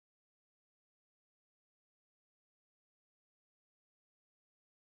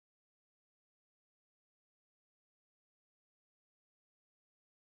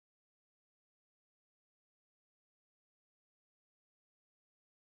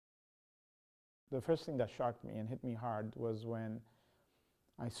the first thing that shocked me and hit me hard was when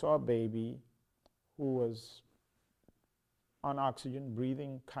I saw a baby who was on oxygen,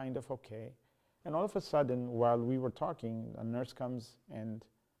 breathing kind of okay. And all of a sudden, while we were talking, a nurse comes and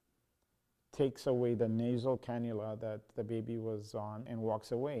takes away the nasal cannula that the baby was on and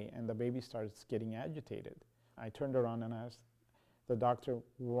walks away, and the baby starts getting agitated. I turned around and asked the doctor,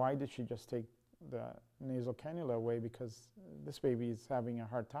 why did she just take the nasal cannula away, because this baby is having a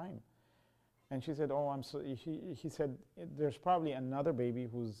hard time. And she said, oh, he said, there's probably another baby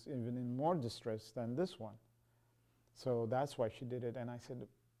who's even in more distress than this one. So that's why she did it. And I said,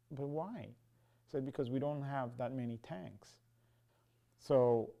 but why? He said, because we don't have that many tanks.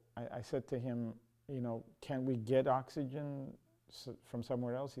 So I said to him, you know, can we get oxygen from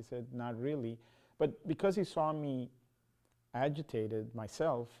somewhere else? He said, not really. But because he saw me agitated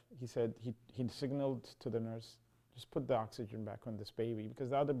myself, he said, he signaled to the nurse, just put the oxygen back on this baby, because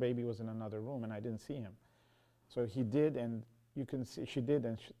the other baby was in another room and I didn't see him. So he did, and you can see, she did,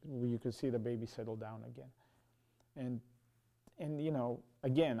 and you could see the baby settle down again. And you know,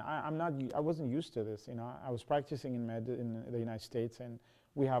 again, I wasn't used to this. You know, I was practicing in the United States, and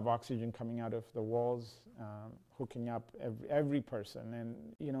we have oxygen coming out of the walls, hooking up every person. And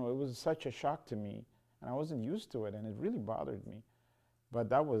you know, it was such a shock to me, and I wasn't used to it, and it really bothered me. But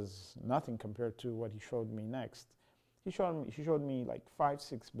that was nothing compared to what he showed me next. He showed me like 5,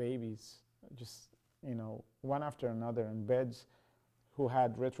 6 babies, just, you know, one after another in beds, who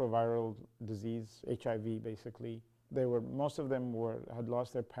had retroviral disease, HIV basically. Most of them had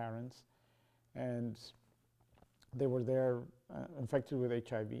lost their parents, and they were there infected with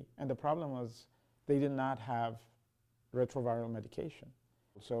HIV. And the problem was they did not have retroviral medication.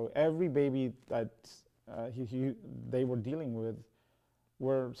 So every baby that they were dealing with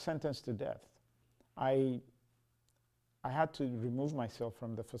were sentenced to death. I had to remove myself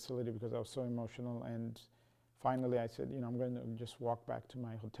from the facility because I was so emotional, and finally I said, you know, I'm going to just walk back to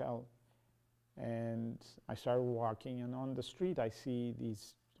my hotel. And I started walking, and on the street I see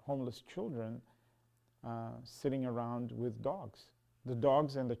these homeless children sitting around with dogs. The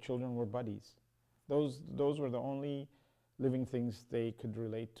dogs and the children were buddies. Those were the only living things they could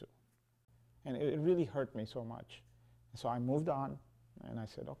relate to. And it really hurt me so much. So I moved on, and I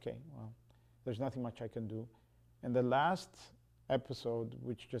said, okay, well, there's nothing much I can do. And the last episode,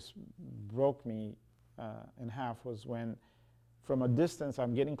 which just broke me in half, was when from a distance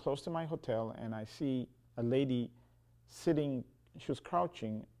I'm getting close to my hotel and I see a lady sitting, she was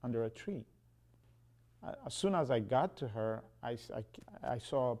crouching under a tree. As soon as I got to her, I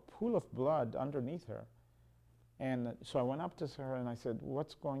saw a pool of blood underneath her. And so I went up to her and I said,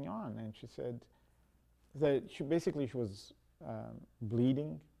 what's going on? And she said that she was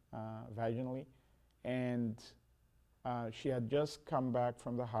bleeding vaginally, and she had just come back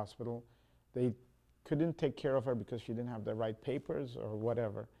from the hospital. They couldn't take care of her because she didn't have the right papers or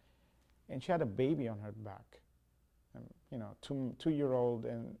whatever. And she had a baby on her back, you know, two-year-old,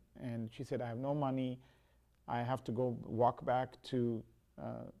 and she said, I have no money. I have to go walk back to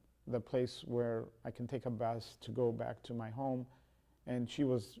the place where I can take a bus to go back to my home. And she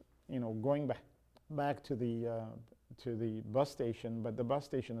was, you know, going back to the bus station, but the bus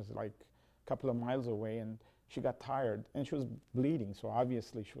station is like a couple of miles away, and she got tired and she was bleeding, so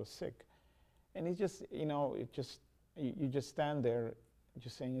obviously she was sick. And it's just, you know, you just stand there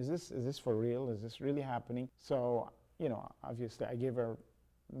just saying, is this for real? Is this really happening? So, you know, obviously I gave her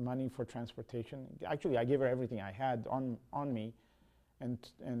money for transportation. Actually, I gave her everything I had on me,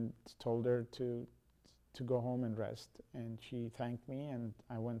 and told her to go home and rest. And she thanked me, and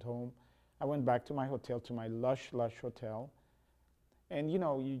I went home. I went back to my hotel, to my lush hotel. And you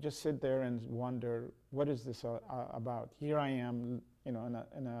know, you just sit there and wonder, what is this about? Here I am, you know,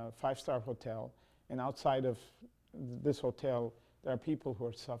 in a 5-star hotel, and outside of this hotel, there are people who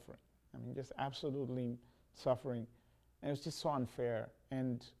are suffering. I mean, just absolutely suffering. And it was just so unfair.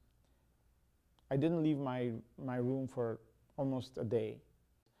 And I didn't leave my room for almost a day.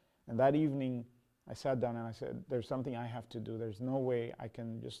 And that evening, I sat down and I said, there's something I have to do. There's no way I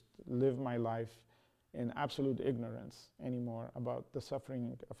can just live my life in absolute ignorance anymore about the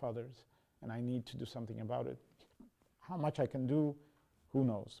suffering of others, and I need to do something about it. How much I can do, who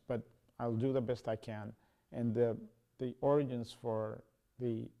knows, but I'll do the best I can. And the origins for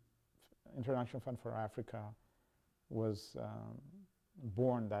the International Fund for Africa was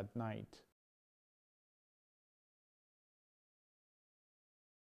born that night.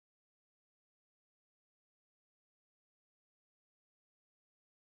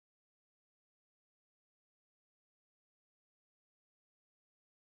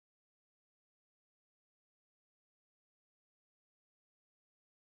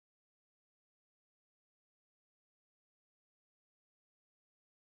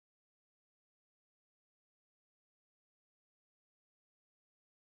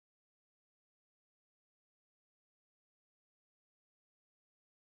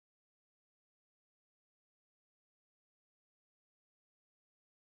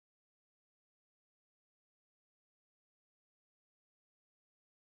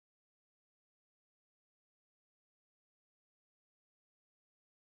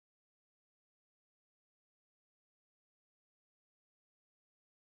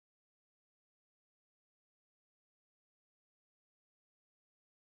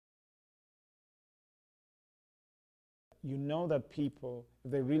 you know that people,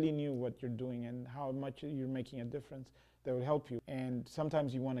 if they really knew what you're doing and how much you're making a difference, they would help you. And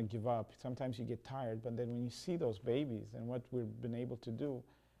sometimes you want to give up, sometimes you get tired, but then when you see those babies and what we've been able to do,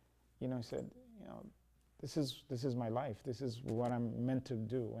 you know, I said, you know, this is my life. This is what I'm meant to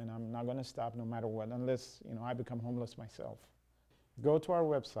do, and I'm not going to stop no matter what, unless, you know, I become homeless myself. Go to our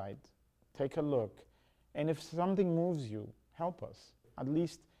website, take a look, and if something moves you, help us. At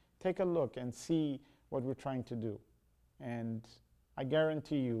least take a look and see what we're trying to do. And I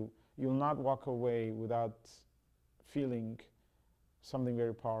guarantee you, you'll not walk away without feeling something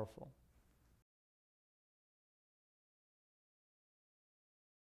very powerful.